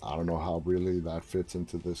 I don't know how really that fits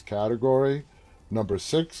into this category. Number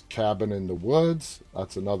 6, Cabin in the Woods.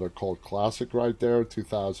 That's another cult classic right there,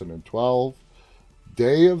 2012.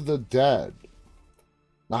 Day of the Dead.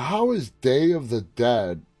 Now, how is Day of the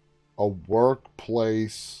Dead a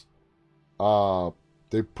workplace?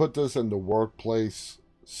 They put this in the workplace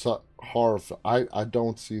horror. I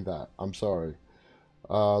don't see that. I'm sorry.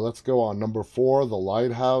 Let's go on. Number 4, The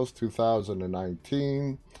Lighthouse,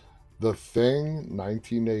 2019. The Thing,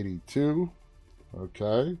 1982.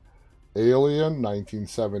 Okay. Alien,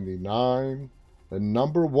 1979. And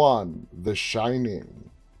number 1, The Shining.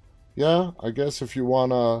 Yeah, I guess if you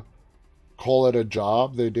want to call it a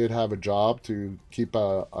job, they did have a job to keep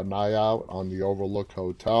an eye out on the Overlook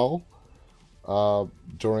Hotel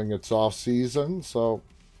during its off season. So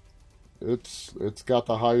it's got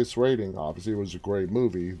the highest rating. Obviously, it was a great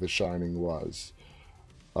movie. The Shining was.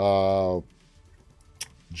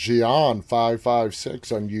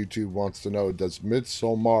 Gian556 on YouTube wants to know, does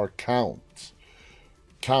Midsommar count?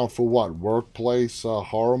 Count for what? Workplace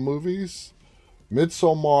horror movies?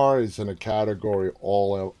 Midsommar is in a category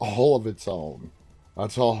all of its own.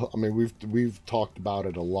 That's all. I mean, we've talked about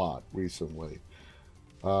it a lot recently.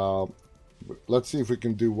 Let's see if we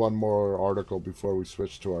can do one more article before we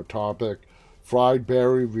switch to our topic. Fried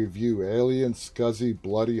Berry review: Alien, Scuzzy,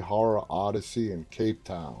 Bloody Horror Odyssey in Cape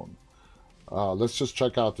Town. Let's just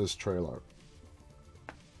check out this trailer.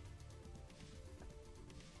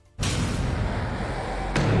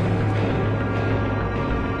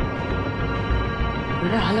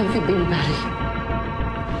 Where the hell have you been, Barry?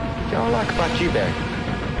 You know what I like about you, Barry?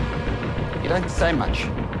 You don't say much.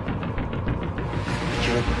 But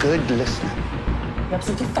you're a good listener. You're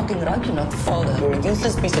absolutely fucking right. You're not the father. You're a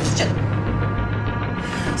useless piece of shit.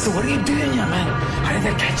 So what are you doing here, man? How did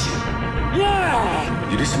they catch you?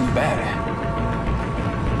 Yeah! You did something bad.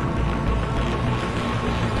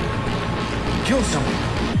 Kill someone.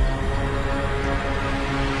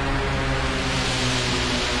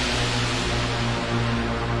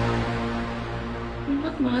 You're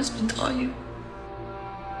not my husband, are you?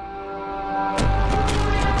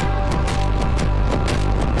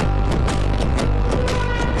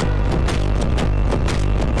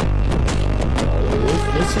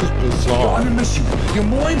 This is You're bizarre. on a mission. You're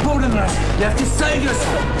more important than us. You have to save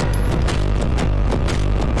yourself.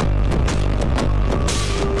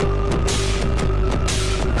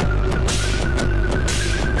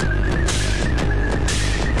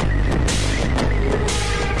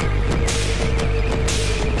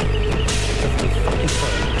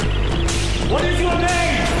 What is your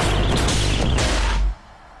name?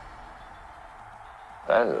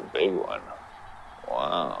 That's a big one.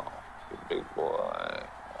 Wow, you big boy.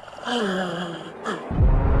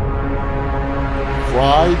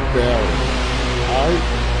 Fried Barry.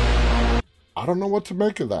 I don't know what to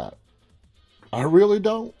make of that. I really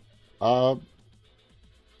don't. I'll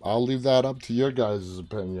leave that up to your guys'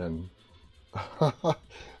 opinion.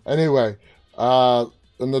 Anyway,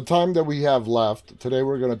 in the time that we have left, today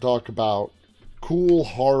we're going to talk about cool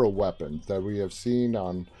horror weapons that we have seen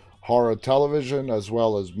on horror television as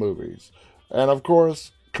well as movies. And of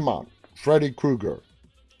course, come on, Freddy Krueger.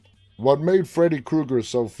 What made Freddy Krueger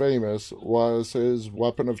so famous was his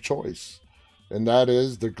weapon of choice, and that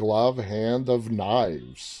is the glove hand of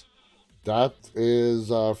knives. That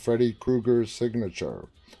is Freddy Krueger's signature.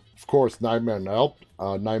 Of course, Nightmare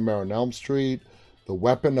on Elm Street, the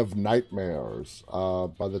weapon of nightmares.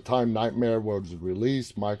 By the time Nightmare was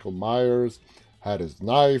released, Michael Myers had his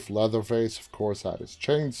knife. Leatherface, of course, had his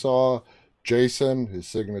chainsaw. Jason, his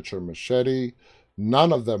signature machete.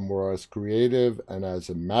 None of them were as creative and as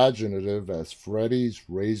imaginative as Freddy's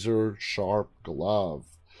razor-sharp glove.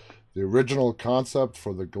 The original concept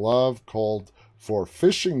for the glove called for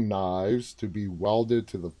fishing knives to be welded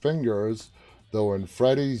to the fingers, though in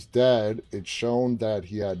Freddy's Dead, it's shown that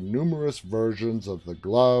he had numerous versions of the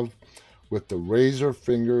glove, with the razor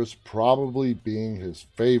fingers probably being his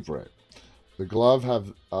favorite. The glove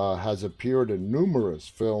has appeared in numerous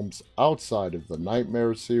films outside of the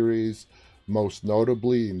Nightmare series, most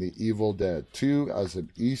notably in The Evil Dead 2 as an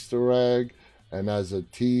Easter egg and as a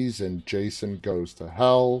tease in Jason Goes to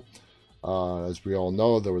Hell. As we all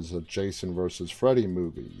know, there was a Jason versus Freddy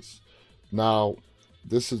movies. Now,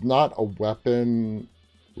 this is not a weapon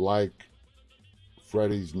like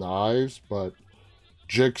Freddy's knives, but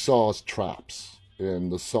Jigsaw's traps in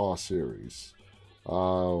the Saw series.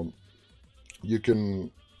 You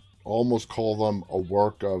can almost call them a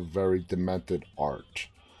work of very demented art.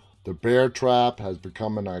 The bear trap has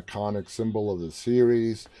become an iconic symbol of the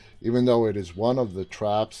series, even though it is one of the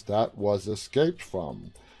traps that was escaped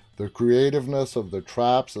from. The creativeness of the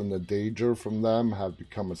traps and the danger from them have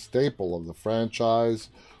become a staple of the franchise,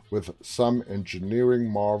 with some engineering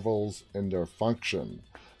marvels in their function.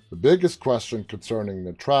 The biggest question concerning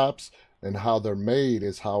the traps and how they're made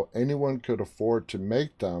is how anyone could afford to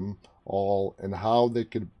make them all and how they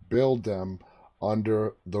could build them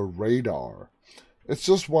under the radar. It's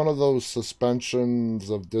just one of those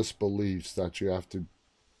suspensions of disbeliefs that you have to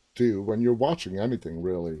do when you're watching anything,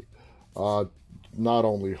 really. Not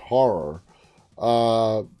only horror,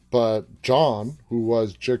 but John, who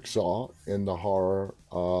was Jigsaw in the horror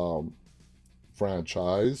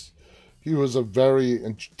franchise, he was a very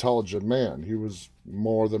intelligent man. He was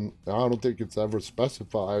more than, I don't think it's ever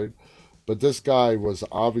specified, but this guy was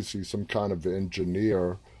obviously some kind of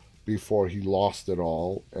engineer before he lost it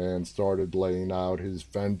all and started laying out his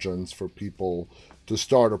vengeance for people to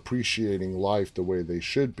start appreciating life the way they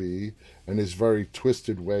should be, and his very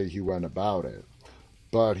twisted way he went about it.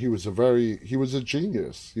 But he was a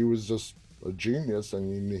genius. He was just a genius,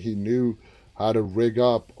 and he knew how to rig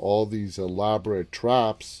up all these elaborate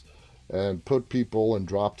traps and put people and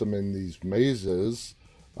drop them in these mazes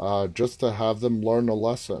just to have them learn a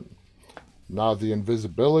lesson. Now, the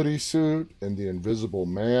invisibility suit and the Invisible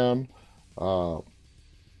Man, the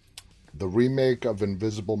remake of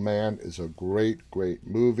Invisible Man is a great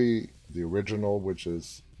movie. The original, which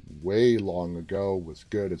is way long ago, was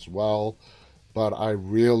good as well. But I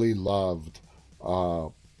really loved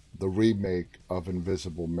the remake of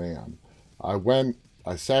Invisible Man. I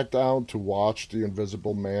sat down to watch The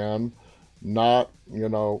Invisible Man, not,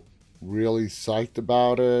 really psyched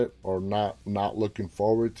about it or not looking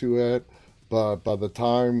forward to it. But by the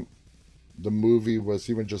time the movie was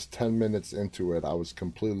even just 10 minutes into it, I was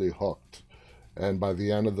completely hooked. And by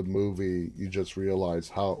the end of the movie, you just realize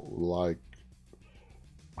how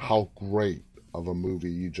great of a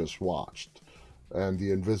movie you just watched. And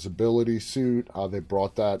the invisibility suit, how they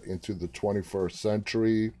brought that into the 21st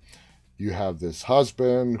century. You have this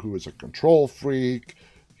husband who is a control freak.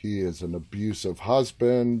 He is an abusive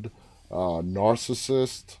husband,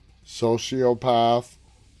 narcissist, sociopath,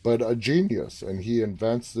 but a genius. And he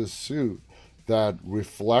invents this suit that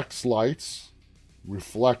reflects light,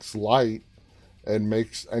 and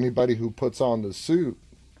makes anybody who puts on the suit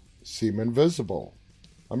seem invisible.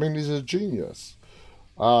 I mean, he's a genius.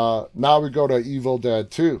 Now we go to Evil Dead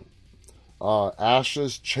 2.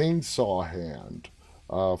 Ash's chainsaw hand,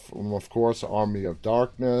 from, of course, Army of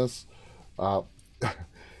Darkness,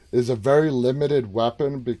 is a very limited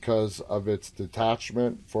weapon because of its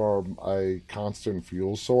detachment from a constant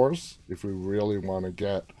fuel source. If we really want to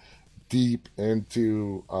get deep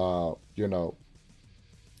into, how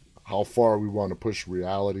far we want to push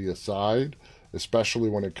reality aside, especially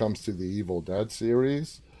when it comes to the Evil Dead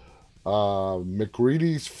series.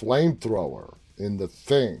 McCready's flamethrower in The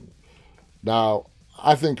Thing. Now,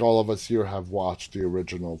 I think all of us here have watched the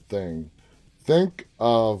original Thing. Think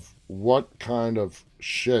of what kind of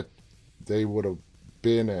shit they would have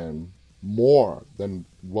been in more than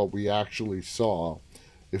what we actually saw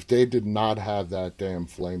if they did not have that damn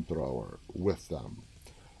flamethrower with them.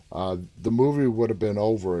 The movie would have been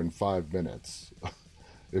over in 5 minutes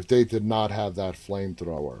if they did not have that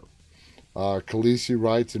flamethrower. Khaleesi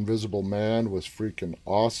writes Invisible Man was freaking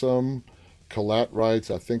awesome. Colette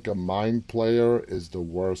writes, I think a mind player is the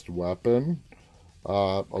worst weapon.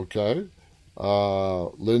 Okay.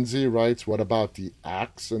 Lindsay writes, what about the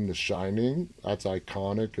axe in The Shining? That's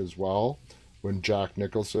iconic as well. When Jack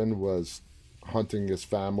Nicholson was hunting his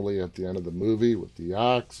family at the end of the movie with the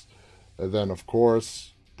axe. And then, of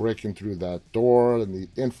course, breaking through that door and the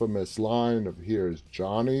infamous line of "Here's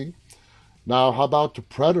Johnny." Now, how about the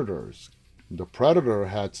Predators? The Predator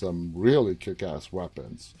had some really kick-ass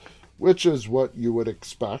weapons, which is what you would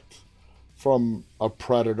expect from a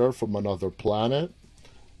predator from another planet.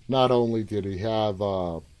 Not only did he have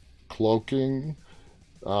cloaking,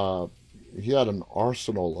 he had an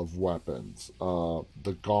arsenal of weapons.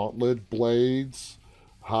 The gauntlet blades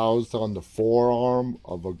housed on the forearm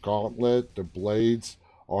of a gauntlet. The blades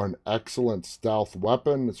are an excellent stealth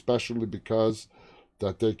weapon, especially because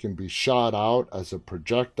that they can be shot out as a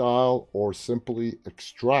projectile or simply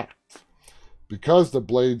extract. Because the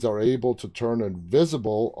blades are able to turn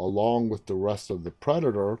invisible along with the rest of the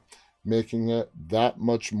predator, making it that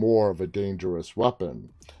much more of a dangerous weapon.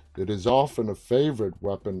 It is often the favorite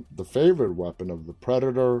weapon of the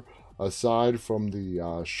predator, aside from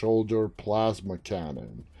the shoulder plasma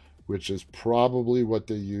cannon, which is probably what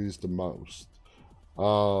they use the most.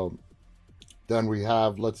 Then we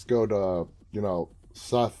have, let's go to,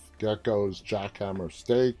 Seth Gecko's Jackhammer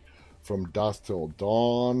Steak, From Dusk Till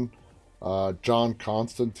Dawn. John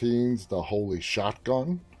Constantine's The Holy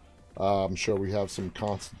Shotgun. I'm sure we have some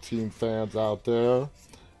Constantine fans out there.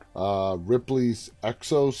 Ripley's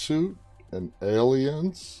Exosuit and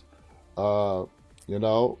Aliens. It's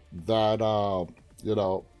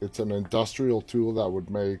an industrial tool that would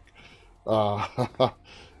make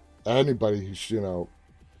anybody who's,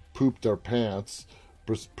 pooped their pants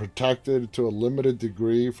protected to a limited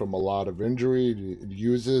degree from a lot of injury. It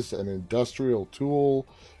uses an industrial tool,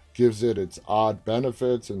 gives it its odd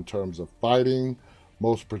benefits in terms of fighting.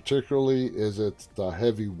 Most particularly is it the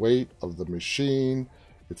heavy weight of the machine.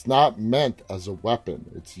 It's not meant as a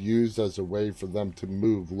weapon. It's used as a way for them to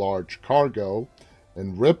move large cargo.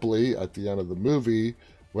 And Ripley, at the end of the movie,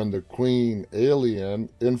 when the Queen alien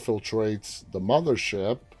infiltrates the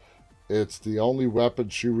mothership, it's the only weapon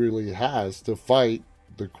she really has to fight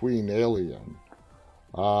the Queen alien.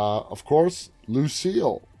 Of course,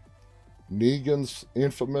 Lucille, Negan's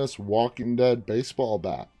infamous Walking Dead baseball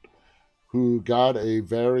bat, who got a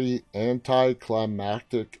very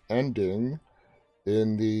anticlimactic ending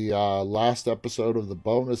in the last episode of the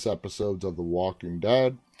bonus episodes of The Walking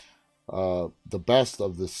Dead. The best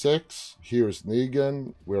of the 6, Here's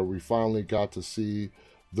Negan, where we finally got to see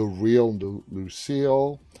the real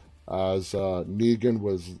Lucille, as Negan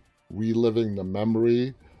was reliving the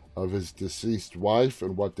memory of his deceased wife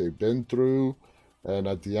and what they've been through. And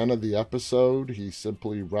at the end of the episode, he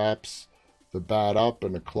simply wraps the bat up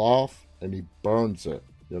in a cloth and he burns it,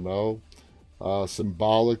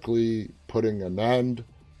 symbolically putting an end,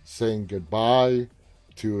 saying goodbye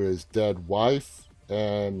to his dead wife,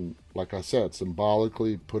 and like I said,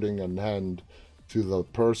 symbolically putting an end to the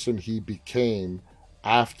person he became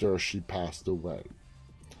after she passed away.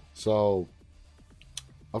 So,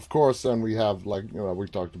 of course, then we have, we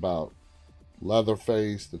talked about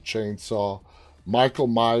Leatherface, the chainsaw. Michael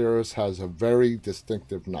Myers has a very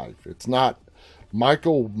distinctive knife. It's not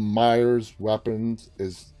Michael Myers'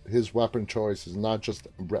 his weapon choice is not just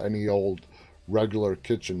any old regular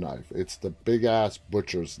kitchen knife. It's the big-ass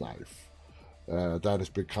butcher's knife that has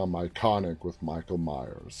become iconic with Michael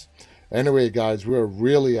Myers. Anyway, guys, we're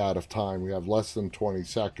really out of time. We have less than 20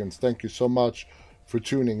 seconds. Thank you so much for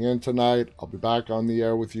tuning in tonight. I'll be back on the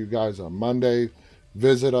air with you guys on Monday.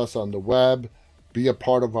 Visit us on the web. Be a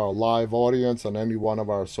part of our live audience on any one of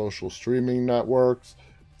our social streaming networks.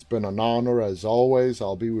 It's been an honor as always.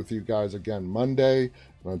 I'll be with you guys again Monday.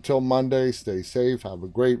 And until Monday, stay safe. Have a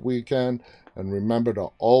great weekend. And remember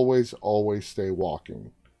to always, always stay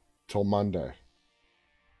walking. Till Monday.